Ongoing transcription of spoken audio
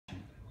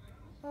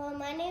Hello,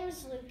 my name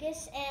is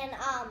Lucas, and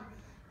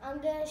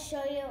I'm gonna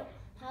show you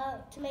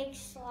how to make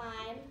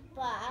slime.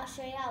 But I'll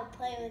show you how to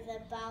play with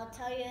it. But I'll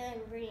tell you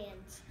the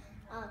ingredients: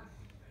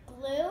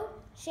 glue,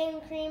 shaving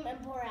cream, and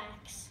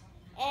borax.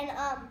 And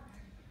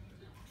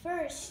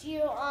first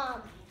you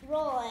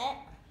roll it,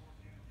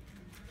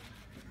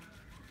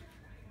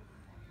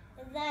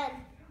 and then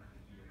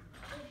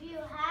if you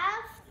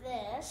have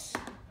this,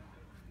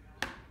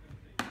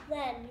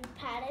 then you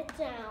pat it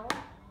down.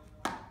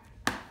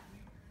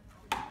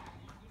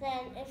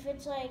 Then if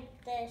it's like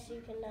this,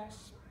 you can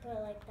just put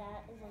it like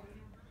that and then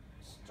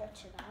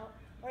stretch it out.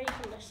 Or you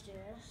can just do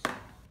this.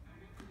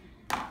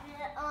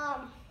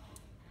 And,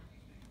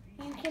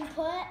 you can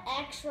put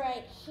X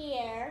right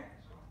here.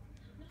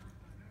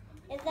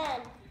 And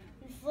then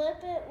you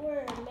flip it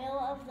where the middle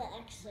of the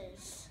X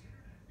is.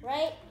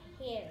 Right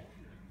here.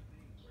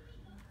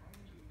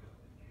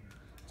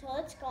 Till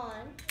it's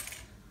gone.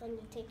 Then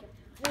you take a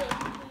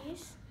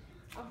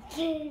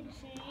big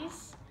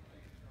piece,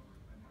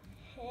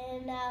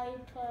 and now you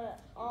put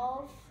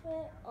all of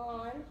it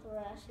on, the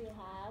rest you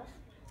have,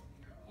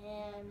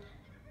 and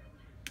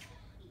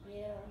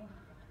you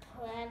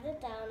pat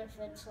it down if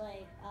it's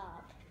like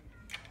up.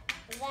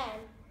 And then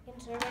you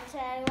can serve it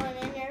to anyone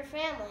in your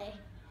family.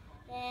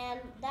 And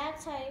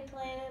that's how you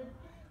play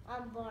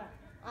with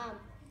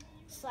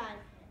slime.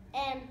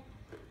 And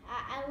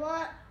I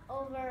want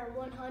over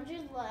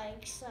 100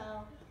 likes,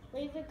 so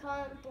leave a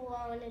comment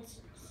below and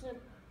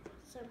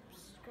subscribe.